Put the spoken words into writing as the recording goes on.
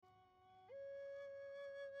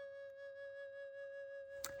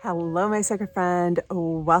Hello, my sacred friend.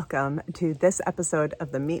 Welcome to this episode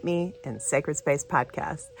of the Meet Me in Sacred Space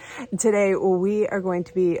podcast. Today, we are going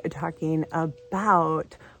to be talking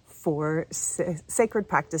about four sacred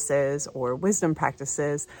practices or wisdom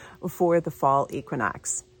practices for the fall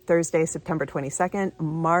equinox. Thursday, September 22nd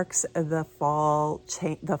marks the fall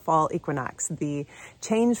equinox, the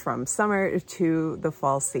change from summer to the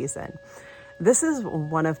fall season. This is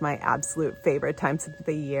one of my absolute favorite times of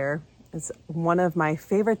the year. It's one of my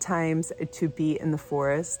favorite times to be in the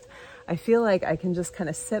forest. I feel like I can just kind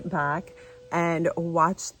of sit back and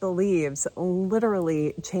watch the leaves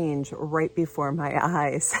literally change right before my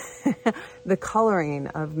eyes. The coloring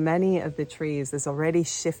of many of the trees is already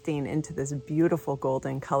shifting into this beautiful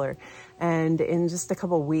golden color. And in just a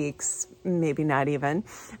couple weeks, maybe not even,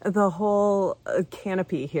 the whole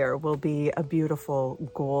canopy here will be a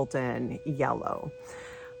beautiful golden yellow.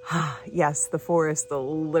 Yes, the forest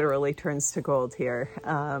literally turns to gold here.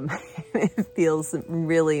 It feels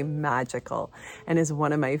really magical and is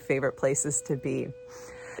one of my favorite places to be.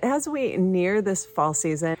 As we near this fall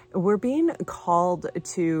season, we're being called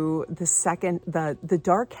to the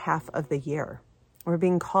dark half of the year. We're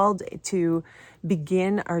being called to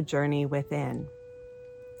begin our journey within.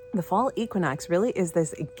 The fall equinox really is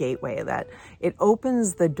this gateway that it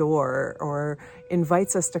opens the door or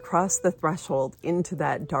invites us to cross the threshold into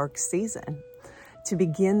that dark season, to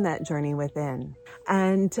begin that journey within.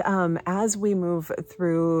 And as we move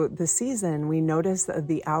through the season, we notice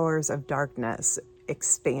the hours of darkness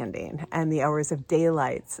expanding and the hours of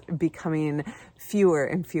daylight becoming fewer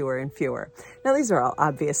and fewer and fewer. Now, these are all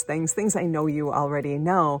obvious things I know you already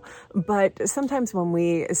know, but sometimes when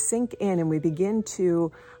we sink in and we begin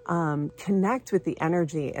to connect with the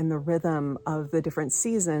energy and the rhythm of the different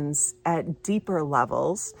seasons at deeper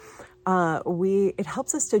levels, it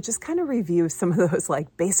helps us to just kind of review some of those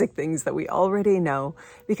like basic things that we already know,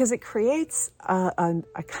 because it creates a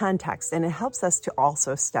context, and it helps us to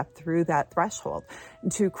also step through that threshold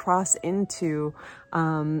to cross into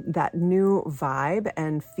that new vibe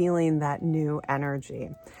and feeling that new energy.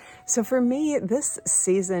 So for me, this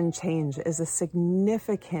season change is a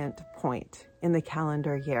significant point in the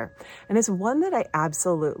calendar year. And it's one that I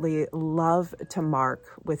absolutely love to mark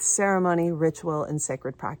with ceremony, ritual, and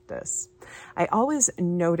sacred practice. I always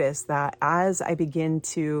notice that as I begin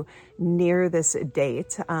to near this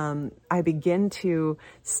date, I begin to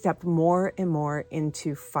step more and more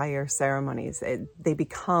into fire ceremonies. They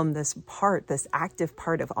become this active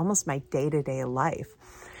part of almost my day-to-day life.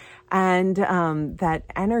 And that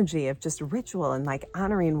energy of just ritual and like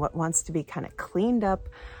honoring what wants to be kind of cleaned up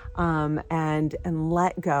and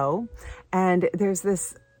let go. And there's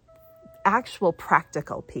this actual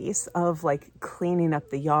practical piece of like cleaning up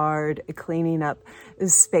the yard, cleaning up the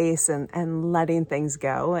space and letting things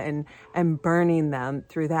go and burning them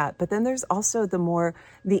through that. But then there's also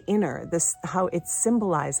the inner, how it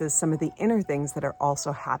symbolizes some of the inner things that are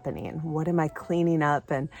also happening. What am I cleaning up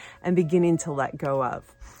and beginning to let go of?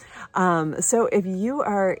 So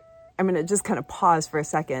I'm going to just kind of pause for a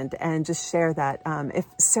second and just share that if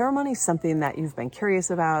ceremony is something that you've been curious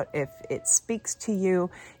about, if it speaks to you,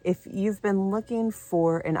 if you've been looking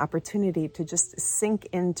for an opportunity to just sink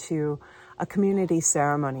into a community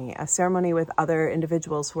ceremony, a ceremony with other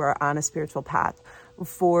individuals who are on a spiritual path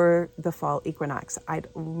for the fall equinox, I'd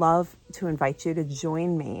love to invite you to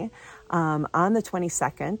join me on the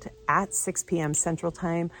 22nd at 6 p.m. Central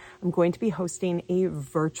Time. I'm going to be hosting a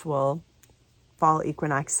virtual fall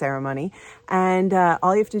equinox ceremony. And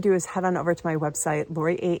all you have to do is head on over to my website,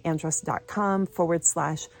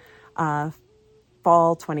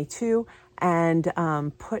 loriaandrus.com/fall22 and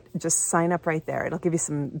just sign up right there. It'll give you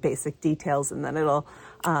some basic details, and then it'll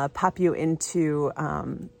pop you into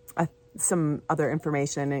some other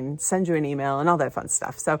information and send you an email and all that fun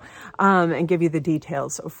stuff. So, and give you the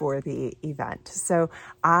details for the event. So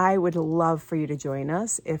I would love for you to join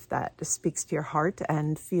us if that speaks to your heart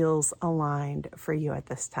and feels aligned for you at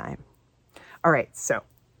this time. All right. So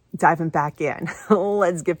diving back in,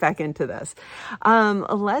 let's get back into this.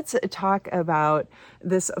 Let's talk about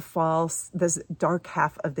this dark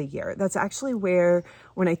half of the year. That's actually where,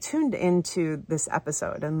 when I tuned into this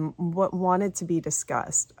episode and what wanted to be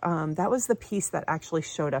discussed, that was the piece that actually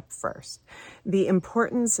showed up first. The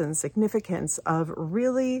importance and significance of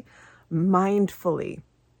really mindfully,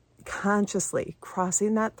 consciously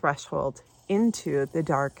crossing that threshold into the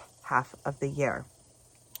dark half of the year.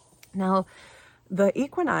 Now, the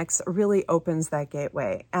equinox really opens that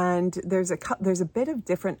gateway, and there's a bit of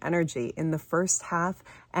different energy in the first half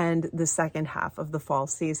and the second half of the fall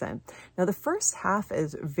season. Now, the first half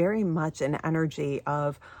is very much an energy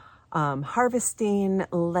of harvesting,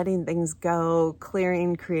 letting things go,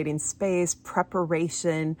 clearing, creating space,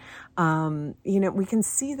 preparation. We can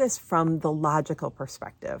see this from the logical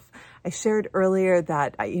perspective. I shared earlier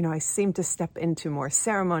that, I seem to step into more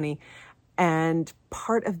ceremony. And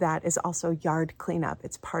part of that is also yard cleanup.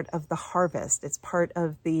 It's part of the harvest. It's part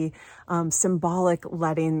of the symbolic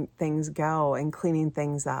letting things go and cleaning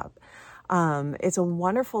things up. It's a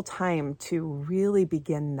wonderful time to really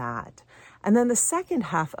begin that. And then the second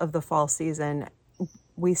half of the fall season,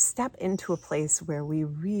 we step into a place where we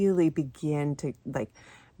really begin to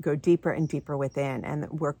go deeper and deeper within, and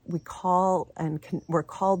we're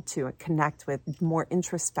called to connect with more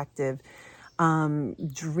introspective,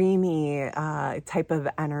 dreamy type of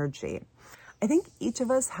energy. I think each of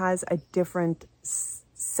us has a different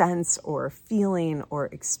sense or feeling or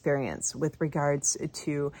experience with regards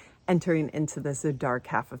to entering into this dark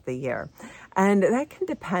half of the year. And that can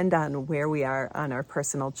depend on where we are on our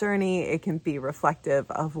personal journey. It can be reflective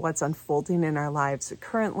of what's unfolding in our lives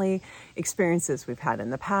currently, experiences we've had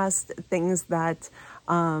in the past, things that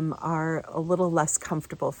are a little less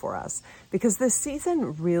comfortable for us. Because this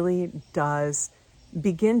season really does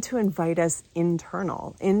begin to invite us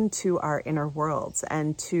into our inner worlds,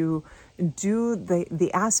 and to do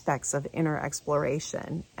the aspects of inner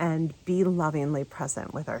exploration and be lovingly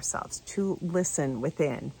present with ourselves, to listen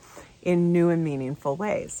within in new and meaningful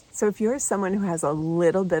ways. So if you're someone who has a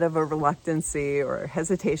little bit of a reluctancy or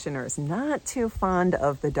hesitation, or is not too fond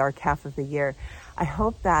of the dark half of the year, I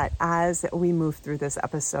hope that as we move through this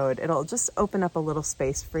episode, it'll just open up a little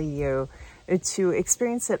space for you to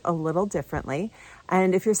experience it a little differently.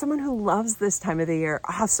 And if you're someone who loves this time of the year,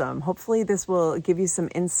 awesome. Hopefully this will give you some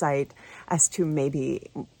insight as to maybe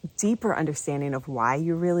deeper understanding of why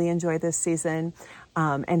you really enjoy this season,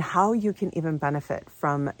 and how you can even benefit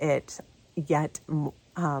from it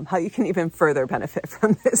how you can even further benefit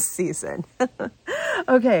from this season.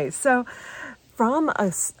 Okay, so from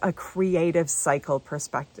a creative cycle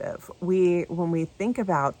perspective, when we think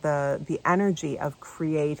about the energy of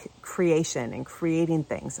creation and creating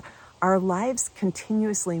things, our lives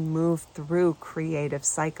continuously move through creative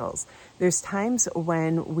cycles. There's times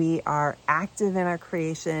when we are active in our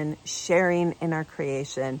creation, sharing in our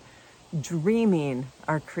creation, dreaming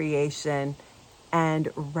our creation, and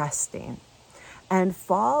resting. And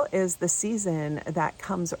fall is the season that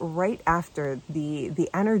comes right after the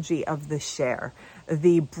energy of the share,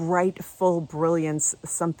 the bright, full brilliance.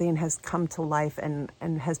 Something has come to life and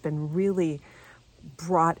has been really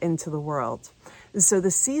brought into the world. So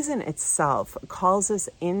the season itself calls us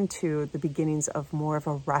into the beginnings of more of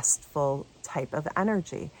a restful type of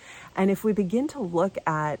energy. And if we begin to look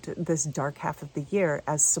at this dark half of the year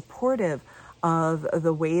as supportive of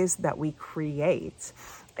the ways that we create,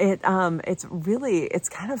 it's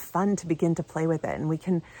kind of fun to begin to play with it, and we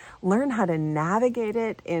can learn how to navigate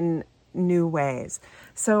it in new ways.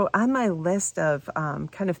 So on my list of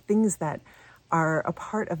kind of things that are a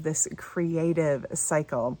part of this creative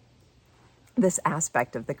cycle, this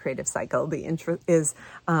aspect of the creative cycle, the intro is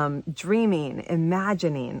dreaming,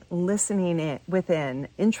 imagining, listening within,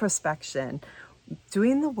 introspection,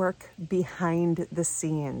 doing the work behind the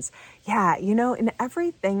scenes. Yeah, in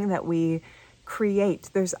everything that we create,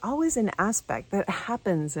 there's always an aspect that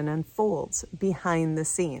happens and unfolds behind the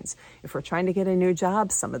scenes. If we're trying to get a new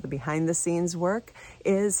job, some of the behind the scenes work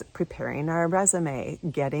is preparing our resume,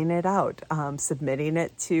 getting it out, submitting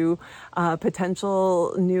it to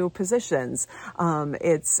potential new positions.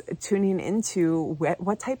 It's tuning into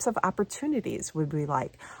what types of opportunities would we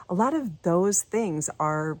like. A lot of those things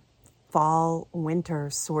are fall, winter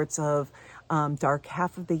sorts of dark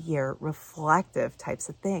half of the year reflective types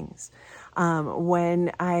of things.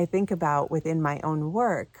 When I think about within my own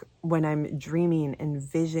work, when I'm dreaming,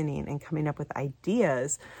 envisioning, and coming up with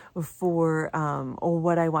ideas for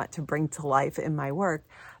what I want to bring to life in my work,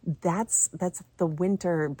 that's the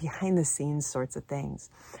winter behind the scenes sorts of things.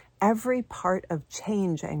 Every part of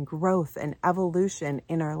change and growth and evolution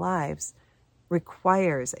in our lives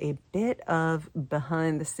requires a bit of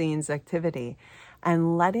behind the scenes activity,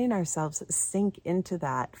 and letting ourselves sink into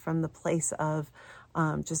that from the place of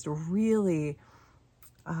just really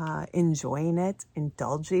enjoying it,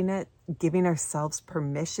 indulging it, giving ourselves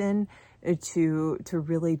permission to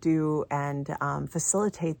really do and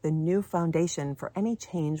facilitate the new foundation for any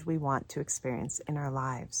change we want to experience in our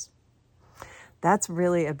lives. That's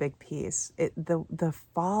really a big piece. The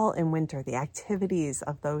fall and winter, the activities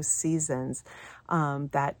of those seasons,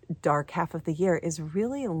 that dark half of the year, is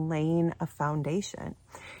really laying a foundation.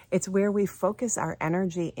 It's where we focus our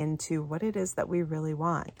energy into what it is that we really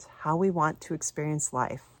want, how we want to experience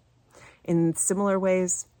life, in similar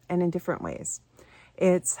ways and in different ways.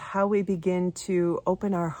 It's how we begin to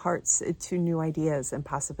open our hearts to new ideas and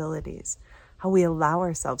possibilities, how we allow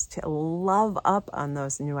ourselves to love up on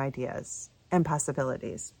those new ideas and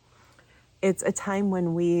possibilities. It's a time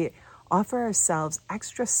when we offer ourselves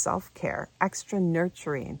extra self-care, extra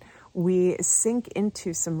nurturing. We sink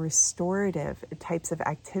into some restorative types of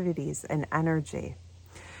activities and energy.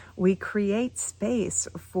 We create space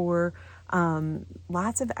for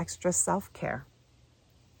lots of extra self-care.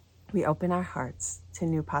 We open our hearts to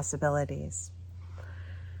new possibilities.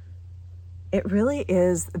 It really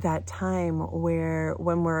is that time where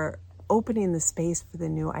when we're opening the space for the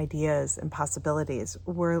new ideas and possibilities,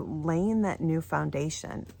 we're laying that new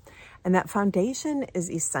foundation. And that foundation is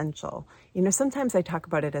essential. You know, sometimes I talk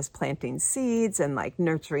about it as planting seeds and like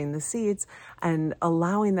nurturing the seeds and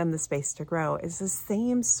allowing them the space to grow. It's the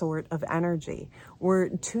same sort of energy. We're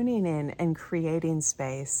tuning in and creating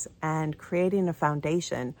space and creating a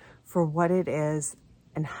foundation for what it is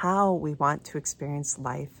and how we want to experience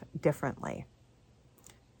life differently.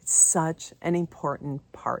 It's such an important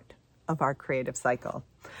part of our creative cycle.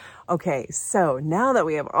 Okay, so now that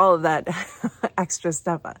we have all of that extra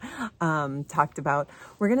stuff talked about,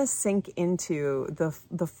 we're going to sink into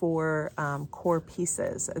the four core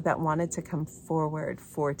pieces that wanted to come forward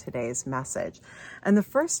for today's message. And the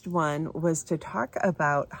first one was to talk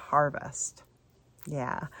about harvest.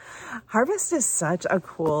 Yeah, harvest is such a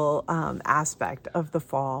cool aspect of the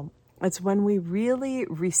fall. It's when we really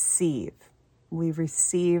receive. We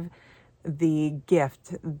receive the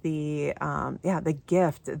gift, the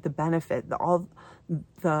gift, the benefit,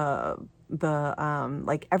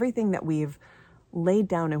 like everything that we've laid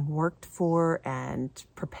down and worked for and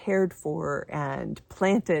prepared for and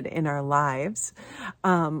planted in our lives,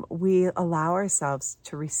 we allow ourselves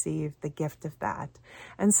to receive the gift of that.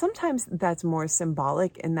 And sometimes that's more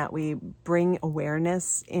symbolic in that we bring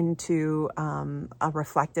awareness into a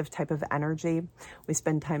reflective type of energy. We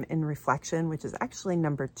spend time in reflection, which is actually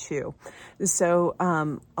number 2. So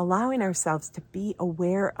allowing ourselves to be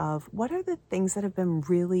aware of what are the things that have been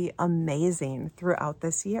really amazing throughout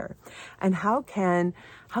this year, and how can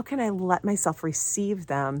I let myself receive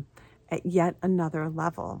them at yet another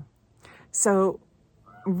level? So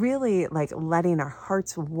really like letting our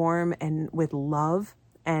hearts warm and with love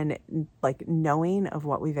and like knowing of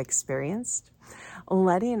what we've experienced,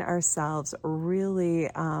 letting ourselves really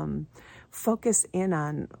focus in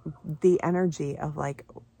on the energy of like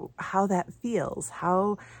how that feels.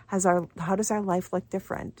 How does our life look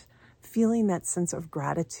different? Feeling that sense of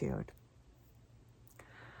gratitude.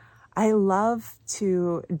 I love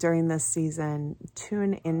to, during this season,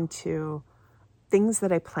 tune into things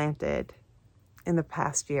that I planted in the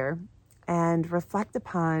past year and reflect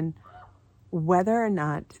upon whether or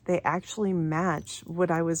not they actually match what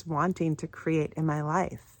I was wanting to create in my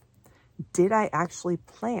life. Did I actually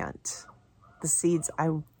plant the seeds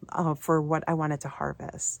for what I wanted to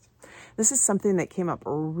harvest? This is something that came up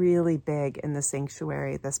really big in the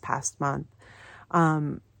sanctuary this past month.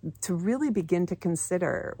 To really begin to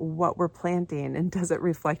consider what we're planting and does it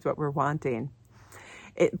reflect what we're wanting.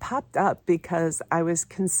 It popped up because I was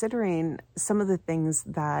considering some of the things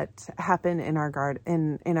that happen in our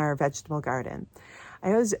garden, in our vegetable garden.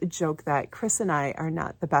 I always joke that Chris and I are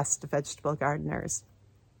not the best vegetable gardeners.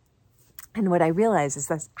 And what I realize is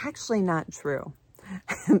that's actually not true.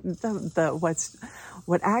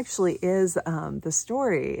 What actually is the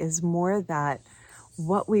story is more that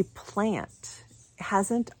what we plant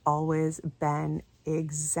hasn't always been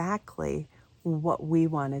exactly what we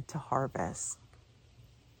wanted to harvest.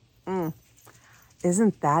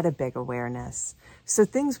 Isn't that a big awareness? So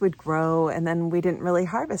things would grow and then we didn't really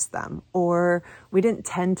harvest them, or we didn't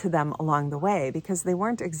tend to them along the way because they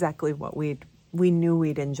weren't exactly what we knew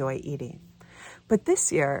we'd enjoy eating. But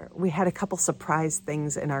this year we had a couple surprise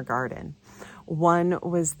things in our garden. One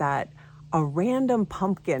was that a random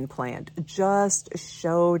pumpkin plant just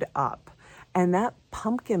showed up. And that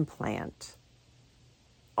pumpkin plant,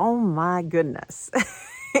 oh my goodness,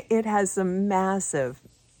 it has some massive,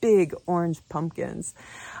 big orange pumpkins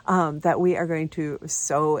that we are going to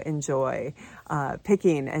so enjoy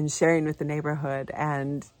picking and sharing with the neighborhood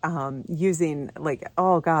and using like,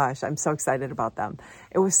 oh gosh, I'm so excited about them.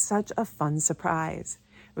 It was such a fun surprise.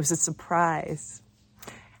 It was a surprise.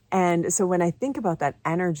 And so when I think about that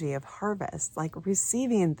energy of harvest, like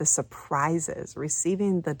receiving the surprises,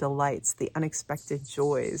 receiving the delights, the unexpected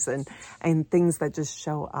joys, and things that just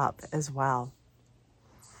show up as well.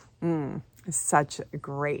 It's such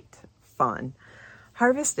great fun.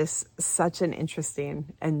 Harvest is such an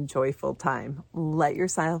interesting and joyful time. Let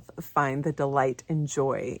yourself find the delight and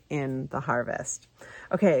joy in the harvest.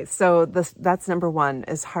 Okay, so that's number one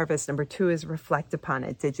is harvest. Number two is reflect upon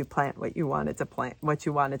it. Did you plant what you wanted to plant, what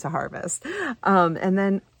you wanted to harvest? And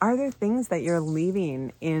then are there things that you're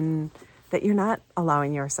leaving in that you're not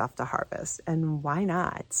allowing yourself to harvest? And why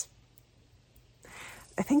not?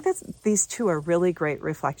 I think that these two are really great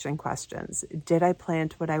reflection questions. Did I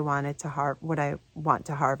plant what I wanted to what I want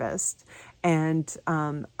to harvest? And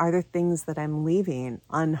are there things that I'm leaving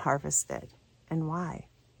unharvested? And why?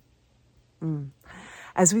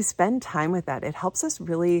 As we spend time with that, it helps us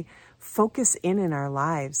really focus in our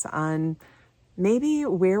lives on maybe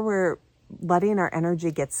where we're letting our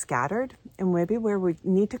energy get scattered and maybe where we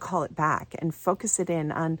need to call it back and focus it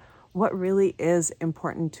in on what really is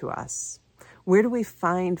important to us. Where do we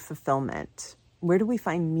find fulfillment? Where do we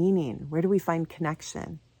find meaning? Where do we find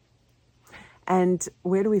connection? And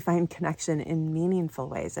where do we find connection in meaningful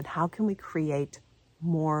ways? And how can we create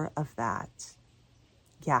more of that?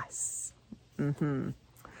 Yes. All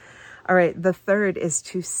right. The third is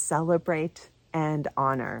to celebrate and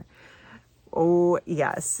honor. Oh,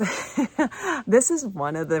 yes. This is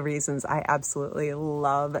one of the reasons I absolutely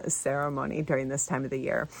love ceremony during this time of the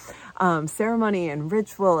year. Ceremony and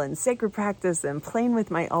ritual and sacred practice and playing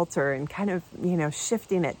with my altar and kind of,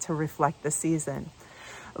 shifting it to reflect the season.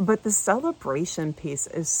 But the celebration piece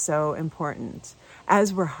is so important.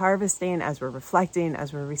 As we're harvesting, as we're reflecting,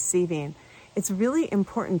 as we're receiving, it's really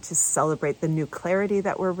important to celebrate the new clarity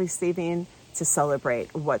that we're receiving, to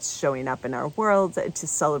celebrate what's showing up in our world, to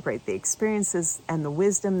celebrate the experiences and the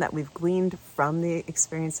wisdom that we've gleaned from the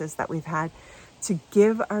experiences that we've had, to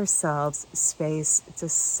give ourselves space to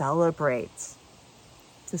celebrate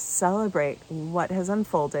what has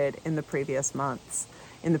unfolded in the previous months,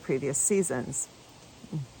 in the previous seasons.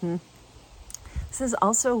 This is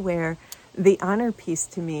also where the honor piece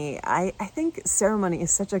to me, I think ceremony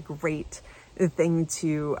is such a great thing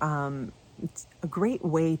to, a great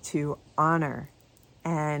way to honor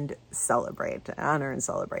and celebrate, to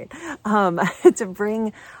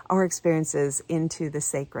bring our experiences into the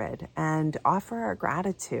sacred and offer our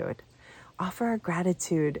gratitude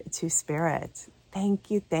to Spirit.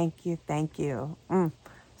 Thank you.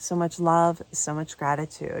 So much love, so much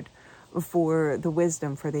gratitude for the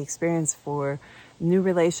wisdom, for the experience, for new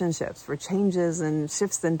relationships, for changes and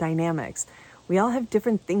shifts and dynamics. We all have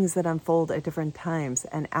different things that unfold at different times.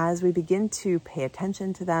 And as we begin to pay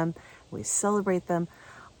attention to them, we celebrate them,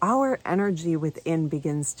 our energy within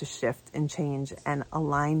begins to shift and change and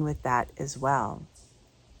align with that as well.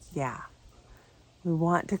 Yeah. We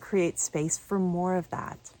want to create space for more of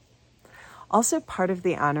that. Also, part of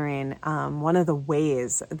the honoring, one of the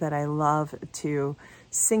ways that I love to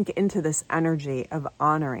sink into this energy of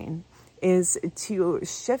honoring is to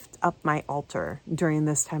shift up my altar during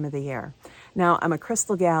this time of the year. Now, I'm a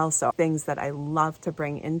crystal gal, so things that I love to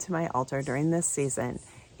bring into my altar during this season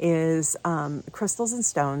is crystals and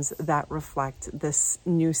stones that reflect this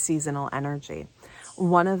new seasonal energy.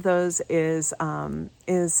 One of those is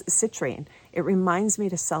citrine. It reminds me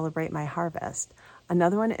to celebrate my harvest.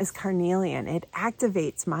 Another one is carnelian. It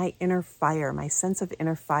activates my inner fire, my sense of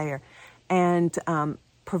inner fire, and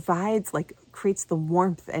creates the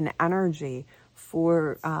warmth and energy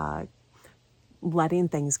for letting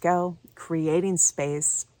things go, creating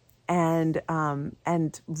space, and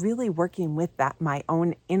really working with that, my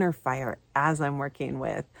own inner fire, as I'm working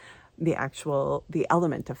with the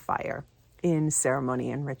element of fire in ceremony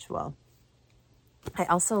and ritual. I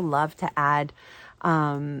also love to add,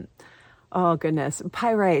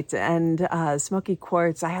 pyrite and smoky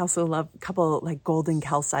quartz. I also love a couple like golden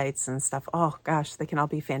calcites and stuff. Oh gosh, they can all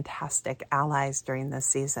be fantastic allies during this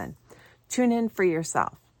season. Tune in for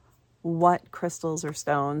yourself. What crystals or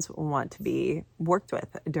stones want to be worked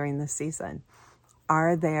with during this season?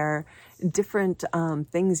 Are there different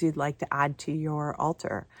things you'd like to add to your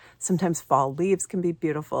altar? Sometimes fall leaves can be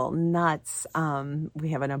beautiful. Nuts. We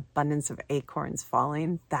have an abundance of acorns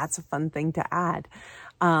falling. That's a fun thing to add.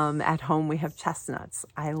 At home, we have chestnuts.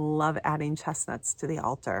 I love adding chestnuts to the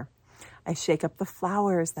altar. I shake up the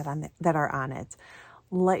flowers that are on it.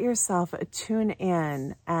 Let yourself tune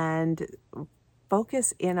in and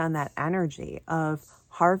focus in on that energy of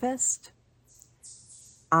harvest,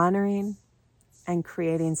 honoring, and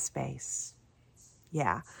creating space.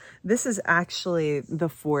 Yeah, this is actually the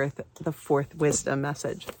fourth wisdom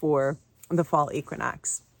message for the fall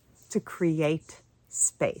equinox, to create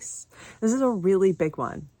space. This is a really big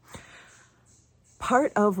one.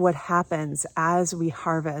 Part of what happens as we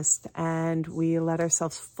harvest and we let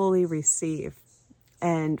ourselves fully receive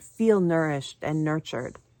and feel nourished and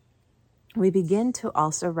nurtured we begin to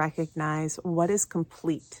also recognize what is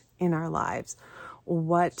complete in our lives,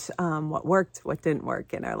 what worked, what didn't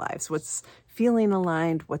work in our lives, what's feeling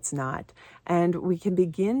aligned, what's not. And we can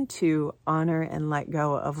begin to honor and let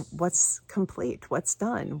go of what's complete, what's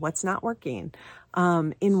done, what's not working,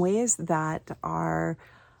 in ways that are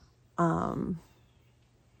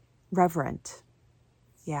reverent.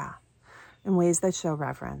 Yeah, in ways that show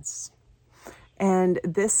reverence. And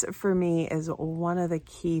this, for me, is one of the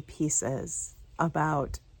key pieces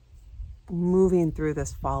about moving through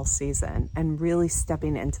this fall season and really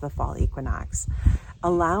stepping into the fall equinox,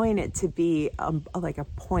 allowing it to be like a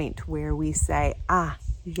point where we say,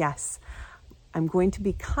 yes, I'm going to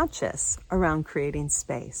be conscious around creating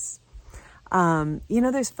space.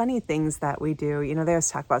 There's funny things that we do. They always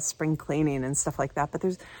talk about spring cleaning and stuff like that, but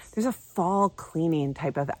there's a fall cleaning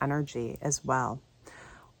type of energy as well.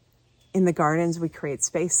 In the gardens, we create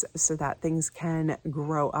space so that things can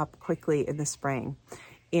grow up quickly in the spring.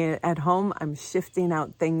 At home, I'm shifting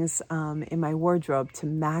out things in my wardrobe to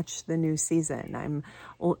match the new season.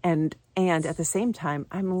 And at the same time,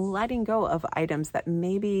 I'm letting go of items that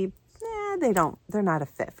maybe they're not a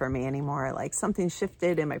fit for me anymore. Like something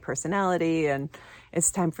shifted in my personality and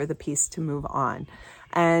it's time for the piece to move on.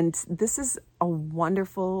 And this is a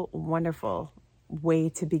wonderful, wonderful way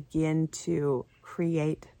to begin to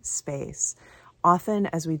create space. Often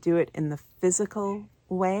as we do it in the physical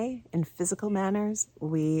way, in physical manners,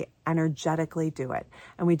 we energetically do it,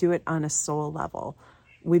 and we do it on a soul level.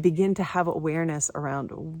 We begin to have awareness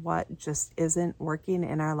around what just isn't working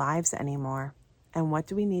in our lives anymore, and what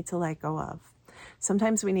do we need to let go of.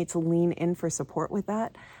 Sometimes we need to lean in for support with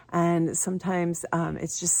that, and sometimes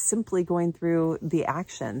it's just simply going through the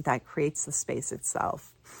action that creates the space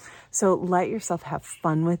itself. So let yourself have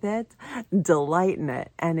fun with it, delight in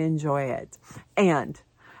it, and enjoy it. And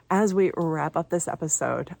as we wrap up this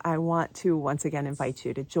episode, I want to once again invite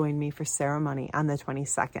you to join me for ceremony on the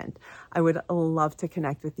 22nd. I would love to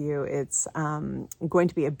connect with you. It's going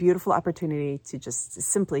to be a beautiful opportunity to just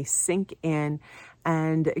simply sink in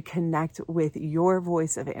and connect with your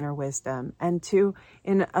voice of inner wisdom, and to,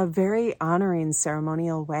 in a very honoring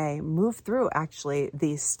ceremonial way, move through actually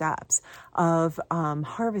these steps of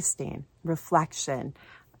harvesting, reflection,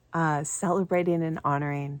 celebrating and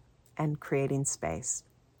honoring, and creating space.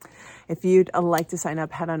 If you'd like to sign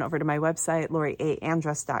up, head on over to my website,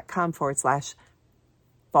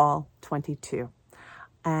 loriaandress.com/fall22.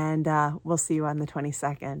 And we'll see you on the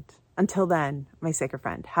 22nd. Until then, my sacred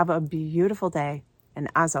friend, have a beautiful day. And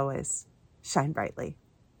as always, shine brightly.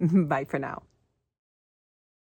 Bye for now.